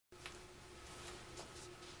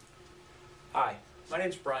Hi, my name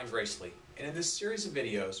is Brian Gracely, and in this series of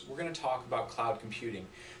videos we're going to talk about cloud computing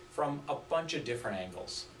from a bunch of different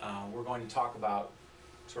angles. We're going to talk about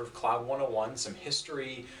sort of Cloud 101, some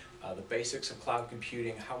history, the basics of cloud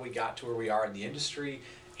computing, how we got to where we are in the industry,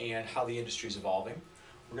 and how the industry is evolving.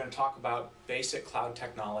 We're going to talk about basic cloud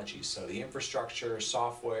technologies, so the infrastructure,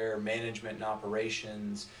 software, management and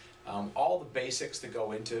operations, all the basics that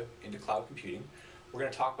go into cloud computing. We're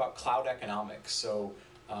going to talk about cloud economics, so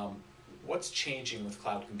what's changing with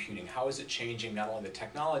cloud computing? How is it changing not only the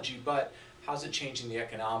technology, but how's it changing the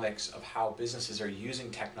economics of how businesses are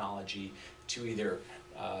using technology to either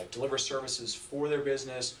deliver services for their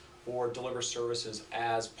business or deliver services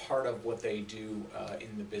as part of what they do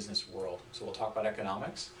in the business world. So we'll talk about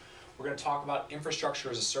economics. We're going to talk about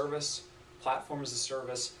infrastructure as a service, platform as a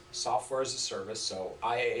service, software as a service, so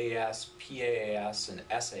IaaS, PaaS, and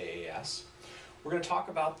SaaS. We're going to talk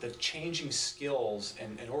about the changing skills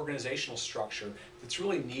and organizational structure that's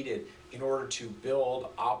really needed in order to build,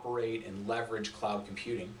 operate, and leverage cloud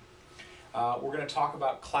computing. We're going to talk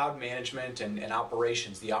about cloud management and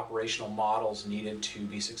operations, the operational models needed to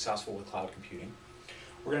be successful with cloud computing.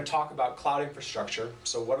 We're going to talk about cloud infrastructure,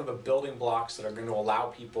 so what are the building blocks that are going to allow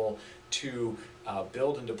people to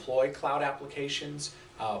build and deploy cloud applications,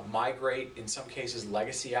 migrate, in some cases,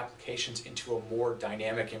 legacy applications into a more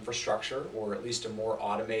dynamic infrastructure, or at least a more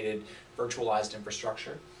automated, virtualized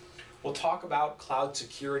infrastructure. We'll talk about cloud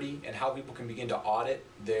security and how people can begin to audit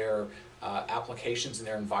their applications in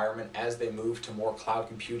their environment as they move to more cloud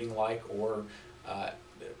computing-like or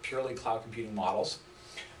purely cloud computing models.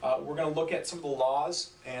 We're going to look at some of the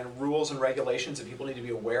laws and rules and regulations that people need to be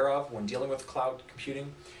aware of when dealing with cloud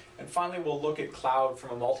computing. And finally, we'll look at cloud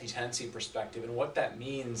from a multi-tenancy perspective and what that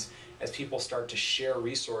means as people start to share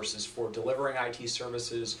resources for delivering IT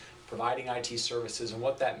services, providing IT services, and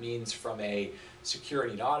what that means from a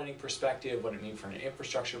security and auditing perspective, what it means from an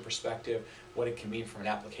infrastructure perspective, what it can mean from an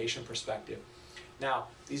application perspective. Now,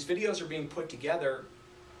 these videos are being put together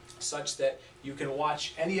such that you can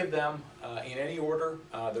watch any of them in any order.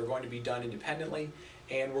 They're going to be done independently,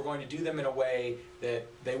 and we're going to do them in a way that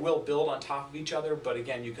they will build on top of each other, but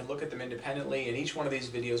again, you can look at them independently, and each one of these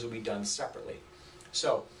videos will be done separately.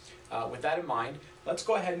 So, with that in mind, let's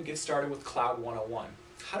go ahead and get started with Cloud 101.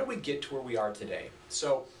 How do we get to where we are today?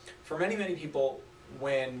 So, for many, many people,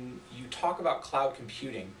 when you talk about cloud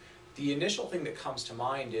computing, the initial thing that comes to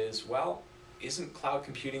mind is, well, isn't cloud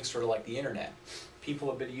computing sort of like the internet? People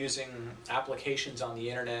have been using applications on the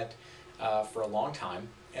internet for a long time,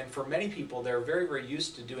 and for many people, they're very, very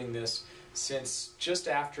used to doing this since just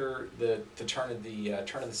after the turn of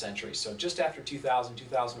the century. So just after 2000,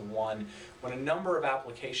 2001, when a number of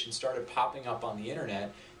applications started popping up on the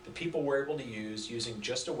internet that people were able to use using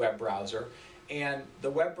just a web browser, and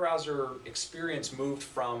the web browser experience moved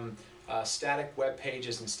from static web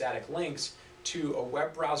pages and static links to a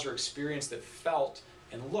web browser experience that felt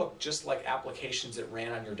and looked just like applications that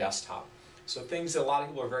ran on your desktop. So things that a lot of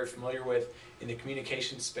people are very familiar with in the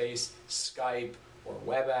communication space, Skype or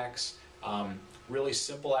WebEx. Really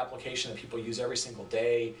simple application that people use every single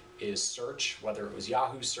day is search, whether it was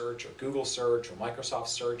Yahoo search or Google search or Microsoft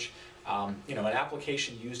search, an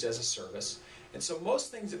application used as a service. And so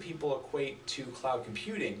most things that people equate to cloud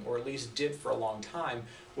computing, or at least did for a long time,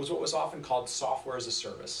 was what was often called software as a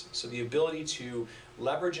service. So the ability to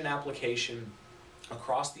leverage an application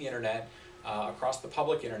across the internet, across the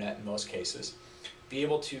public internet in most cases, be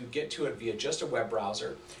able to get to it via just a web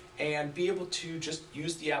browser, and be able to just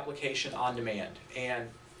use the application on demand. And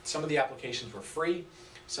some of the applications were free,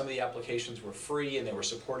 some of the applications were free and they were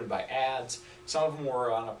supported by ads, some of them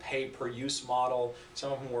were on a pay-per-use model,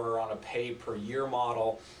 some of them were on a pay-per-year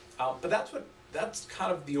model, but that's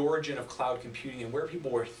kind of the origin of cloud computing and where people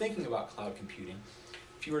were thinking about cloud computing.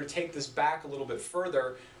 If you were to take this back a little bit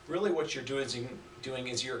further, really what you're doing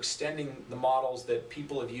is you're extending the models that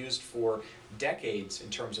people have used for decades in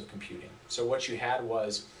terms of computing. So what you had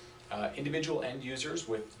was individual end users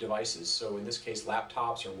with devices, so in this case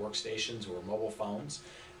laptops or workstations or mobile phones,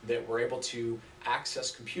 that were able to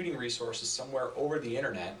access computing resources somewhere over the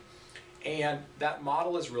internet. And that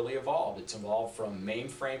model has really evolved. It's evolved from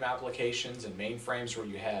mainframe applications and mainframes where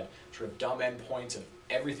you had sort of dumb endpoints of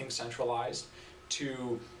everything centralized,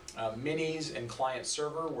 to minis and client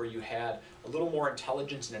server where you had a little more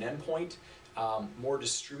intelligence in an endpoint, more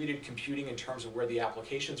distributed computing in terms of where the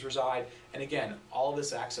applications reside, and again, all of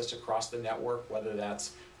this access across the network, whether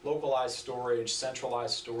that's localized storage,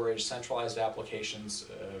 centralized applications,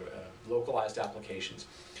 localized applications.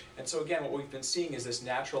 And so again, what we've been seeing is this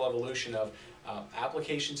natural evolution of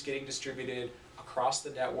applications getting distributed across the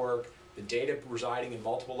network, the data residing in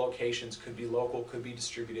multiple locations, could be local, could be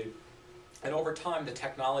distributed, And over time, the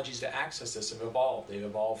technologies to access this have evolved. They've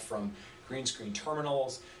evolved from green screen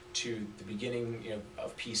terminals to the beginning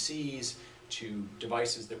of PCs, to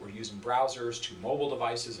devices that were using browsers, to mobile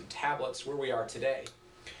devices and tablets, where we are today.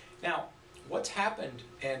 Now, what's happened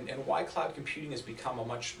and why cloud computing has become a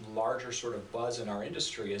much larger sort of buzz in our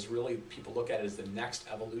industry, as really people look at it as the next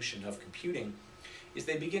evolution of computing, is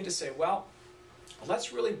they begin to say, well,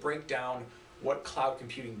 let's really break down what cloud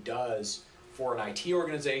computing does for an IT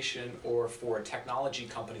organization or for a technology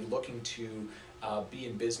company looking to be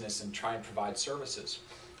in business and try and provide services.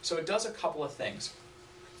 So it does a couple of things.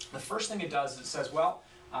 The first thing it does is it says, well,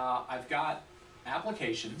 I've got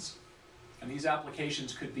applications, and these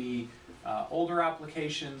applications could be older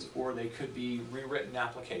applications or they could be rewritten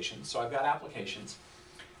applications. So I've got applications.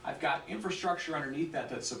 I've got infrastructure underneath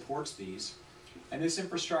that supports these, and this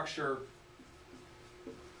infrastructure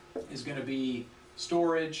is going to be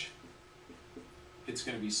storage, it's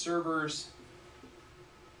going to be servers,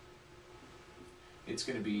 it's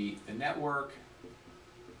going to be the network,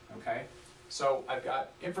 okay? So I've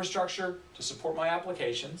got infrastructure to support my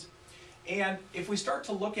applications, and if we start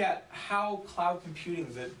to look at how cloud computing,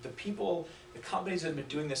 the companies that have been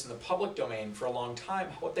doing this in the public domain for a long time,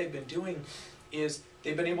 what they've been doing is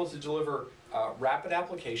they've been able to deliver rapid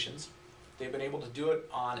applications. They've been able to do it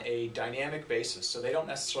on a dynamic basis, so they don't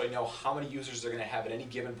necessarily know how many users they're going to have at any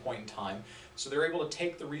given point in time. So they're able to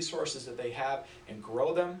take the resources that they have and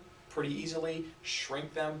grow them pretty easily,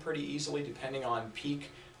 shrink them pretty easily depending on peak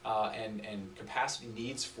and capacity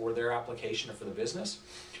needs for their application or for the business.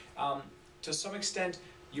 To some extent,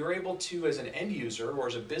 you're able to, as an end user or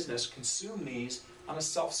as a business, consume these on a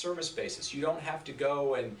self-service basis. You don't have to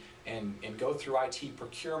go and go through IT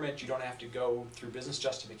procurement. You don't have to go through business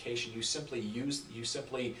justification. You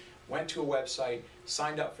simply went to a website,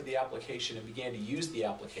 signed up for the application, and began to use the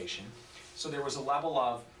application. So there was a level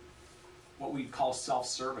of what we call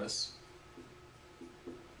self-service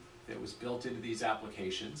that was built into these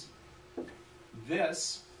applications.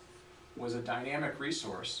 This was a dynamic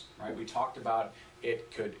resource, right? We talked about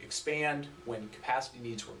it could expand when capacity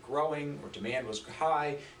needs were growing or demand was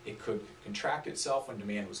high. It could contract itself when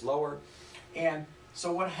demand was lower. And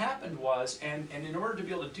so what happened was, and in order to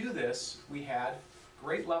be able to do this, we had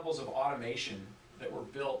great levels of automation that were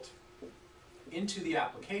built into the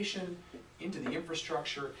application, into the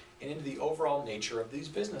infrastructure, and into the overall nature of these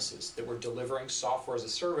businesses that were delivering software as a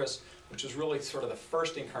service, which was really sort of the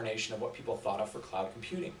first incarnation of what people thought of for cloud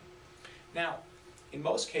computing. Now, in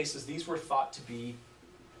most cases, these were thought to be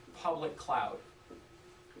public cloud.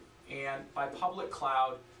 And by public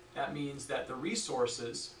cloud, that means that the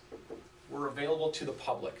resources were available to the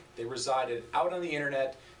public. They resided out on the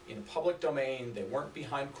internet in a public domain. They weren't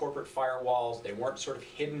behind corporate firewalls. They weren't sort of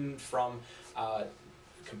hidden from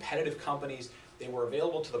competitive companies. They were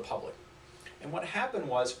available to the public. And what happened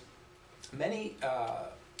was many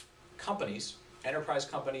companies, enterprise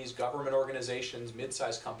companies, government organizations,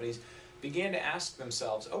 mid-sized companies, began to ask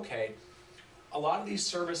themselves, okay, a lot of these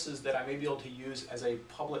services that I may be able to use as a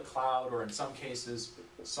public cloud, or in some cases,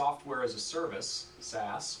 software as a service,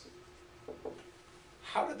 SaaS,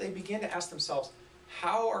 how did they begin to ask themselves,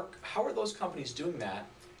 how are those companies doing that?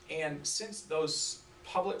 And since those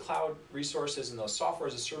public cloud resources and those software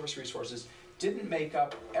as a service resources didn't make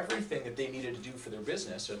up everything that they needed to do for their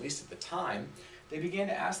business, or at least at the time, they began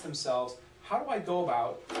to ask themselves, how do I go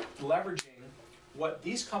about leveraging what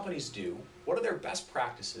these companies do? What are their best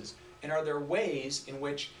practices? And are there ways in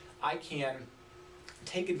which I can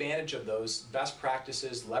take advantage of those best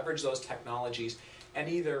practices, leverage those technologies, and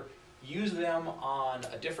either use them on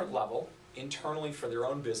a different level, internally for their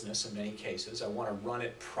own business in many cases. I want to run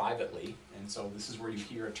it privately, and so this is where you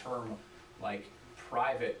hear a term like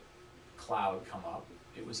private cloud come up.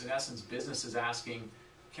 It was in essence businesses asking,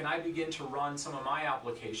 can I begin to run some of my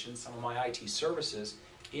applications, some of my IT services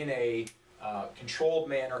in a controlled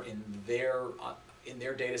manner in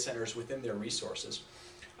their data centers within their resources.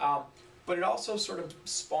 But it also sort of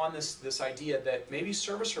spawned this idea that maybe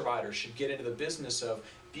service providers should get into the business of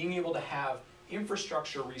being able to have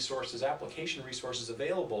infrastructure resources, application resources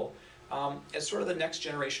available as sort of the next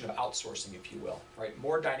generation of outsourcing, if you will, right?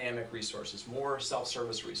 More dynamic resources, more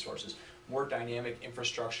self-service resources, more dynamic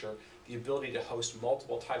infrastructure, the ability to host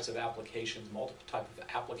multiple types of applications, multiple types of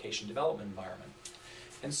application development environment.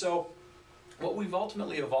 And so what we've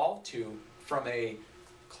ultimately evolved to from a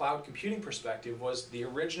cloud computing perspective was the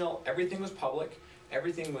original, everything was public,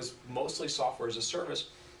 everything was mostly software as a service,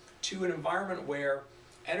 to an environment where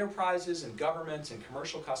enterprises and governments and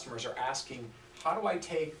commercial customers are asking, how do I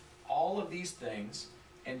take all of these things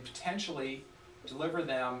and potentially deliver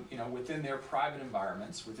them, within their private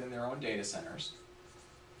environments, within their own data centers,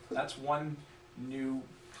 That's one new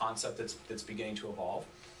concept that's beginning to evolve.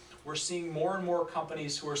 We're seeing more and more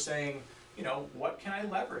companies who are saying, you know, what can I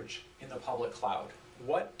leverage in the public cloud?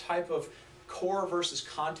 What type of core versus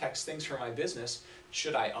context things for my business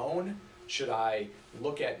should I own? Should I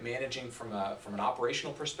look at managing from an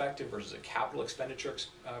operational perspective versus a capital expenditure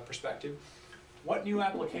perspective? What new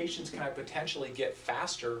applications can I potentially get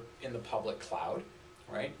faster in the public cloud,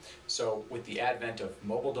 right? So with the advent of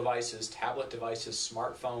mobile devices, tablet devices,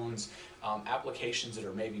 smartphones, applications that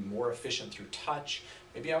are maybe more efficient through touch,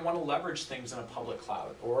 maybe I want to leverage things in a public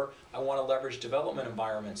cloud, or I want to leverage development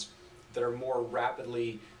environments that are more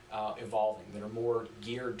rapidly evolving, that are more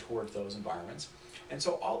geared towards those environments. And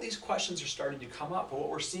so all these questions are starting to come up, but what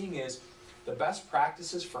we're seeing is the best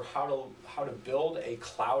practices for how to build a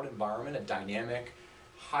cloud environment, a dynamic,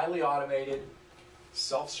 highly automated,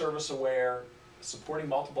 self-service aware, supporting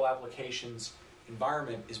multiple applications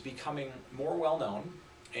environment is becoming more well known,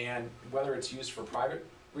 and whether it's used for private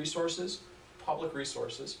resources, public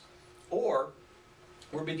resources, or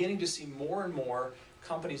we're beginning to see more and more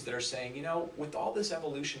companies that are saying, you know, with all this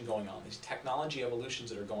evolution going on, these technology evolutions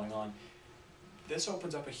that are going on, this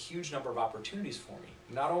opens up a huge number of opportunities for me.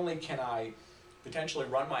 Not only can I potentially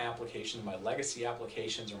run my applications, my legacy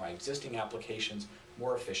applications or my existing applications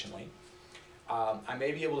more efficiently, I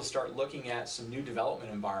may be able to start looking at some new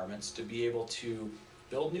development environments to be able to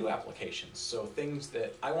build new applications. So things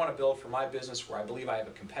that I want to build for my business where I believe I have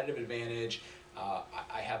a competitive advantage,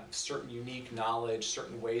 I have certain unique knowledge,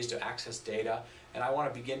 certain ways to access data, and I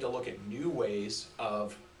want to begin to look at new ways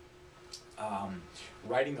of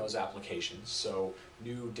writing those applications, so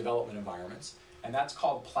new development environments. And that's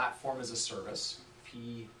called Platform as a Service,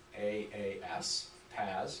 PaaS,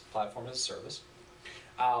 Platform as a Service.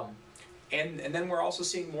 And then we're also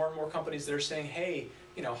seeing more and more companies that are saying, hey,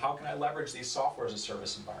 you know, how can I leverage these software as a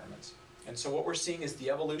service environments? And so what we're seeing is the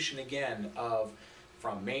evolution again of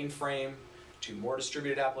from mainframe to more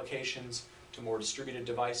distributed applications to more distributed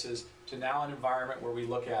devices to now an environment where we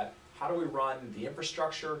look at how do we run the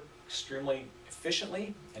infrastructure extremely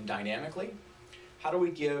efficiently and dynamically? How do we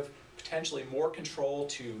give potentially more control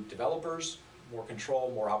to developers, more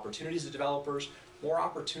control, more opportunities to developers, more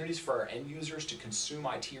opportunities for our end users to consume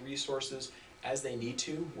IT resources as they need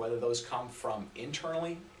to, whether those come from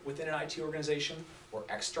internally within an IT organization or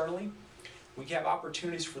externally. We have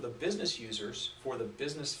opportunities for the business users, for the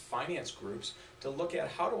business finance groups, to look at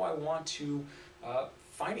how do I want to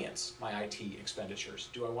finance my IT expenditures?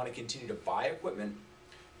 Do I want to continue to buy equipment,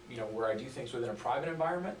 you know, where I do things within a private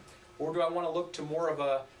environment? Or do I want to look to more of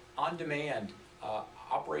a on-demand,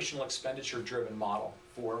 operational expenditure-driven model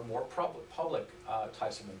for more public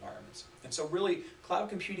types of environments? And so really, cloud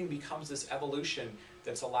computing becomes this evolution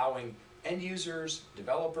that's allowing end users,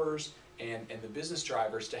 developers, and the business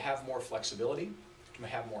drivers to have more flexibility, to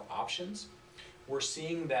have more options. We're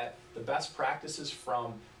seeing that the best practices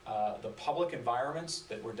from the public environments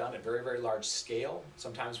that were done at very, very large scale,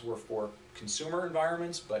 sometimes were for consumer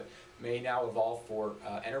environments, but may now evolve for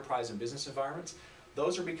enterprise and business environments.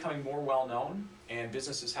 Those are becoming more well known, and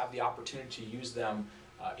businesses have the opportunity to use them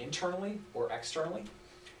internally or externally.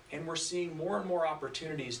 And we're seeing more and more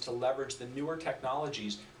opportunities to leverage the newer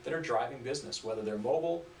technologies that are driving business, whether they're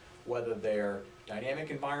mobile, whether they're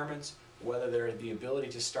dynamic environments, whether they're the ability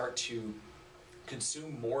to start to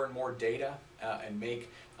consume more and more data and make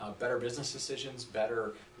better business decisions,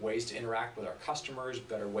 better ways to interact with our customers,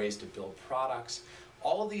 better ways to build products.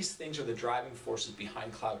 All of these things are the driving forces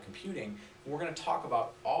behind cloud computing. And we're going to talk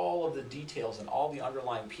about all of the details and all the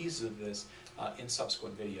underlying pieces of this in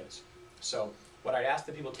subsequent videos. So what I'd ask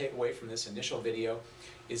that people take away from this initial video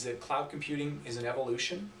is that cloud computing is an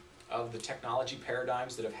evolution of the technology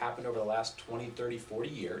paradigms that have happened over the last 20, 30, 40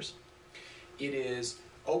 years. It is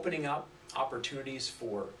opening up opportunities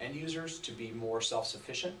for end users to be more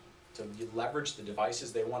self-sufficient, to leverage the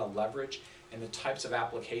devices they want to leverage and the types of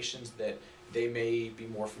applications that they may be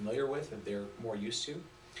more familiar with, that they're more used to.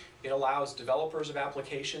 It allows developers of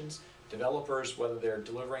applications, developers, whether they're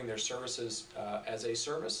delivering their services as a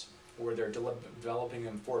service or they're developing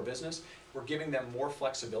them for a business, we're giving them more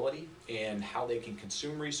flexibility in how they can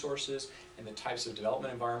consume resources and the types of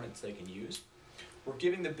development environments they can use. We're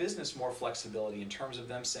giving the business more flexibility in terms of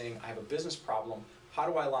them saying, I have a business problem, how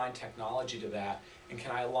do I align technology to that? And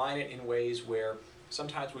can I align it in ways where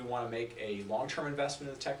sometimes we want to make a long-term investment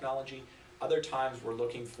in the technology, other times we're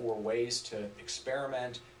looking for ways to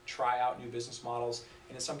experiment, try out new business models,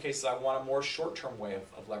 and in some cases I want a more short-term way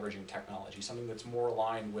of leveraging technology, something that's more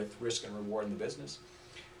aligned with risk and reward in the business.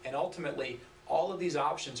 And ultimately, all of these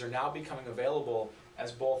options are now becoming available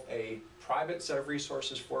as both a private set of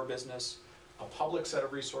resources for a business, a public set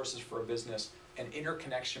of resources for a business, and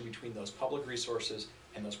interconnection between those public resources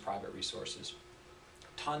and those private resources.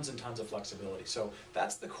 Tons and tons of flexibility. So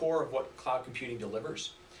that's the core of what cloud computing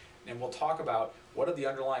delivers. And we'll talk about what are the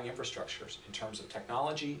underlying infrastructures in terms of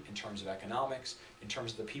technology, in terms of economics, in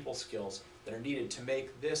terms of the people skills that are needed to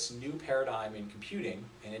make this new paradigm in computing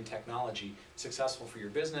and in technology successful for your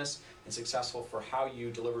business and successful for how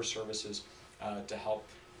you deliver services to help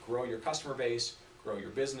grow your customer base, grow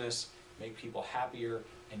your business, make people happier,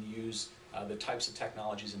 and use the types of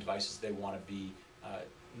technologies and devices they want to be,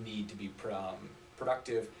 need to be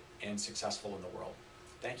productive and successful in the world.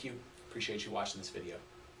 Thank you. Appreciate you watching this video.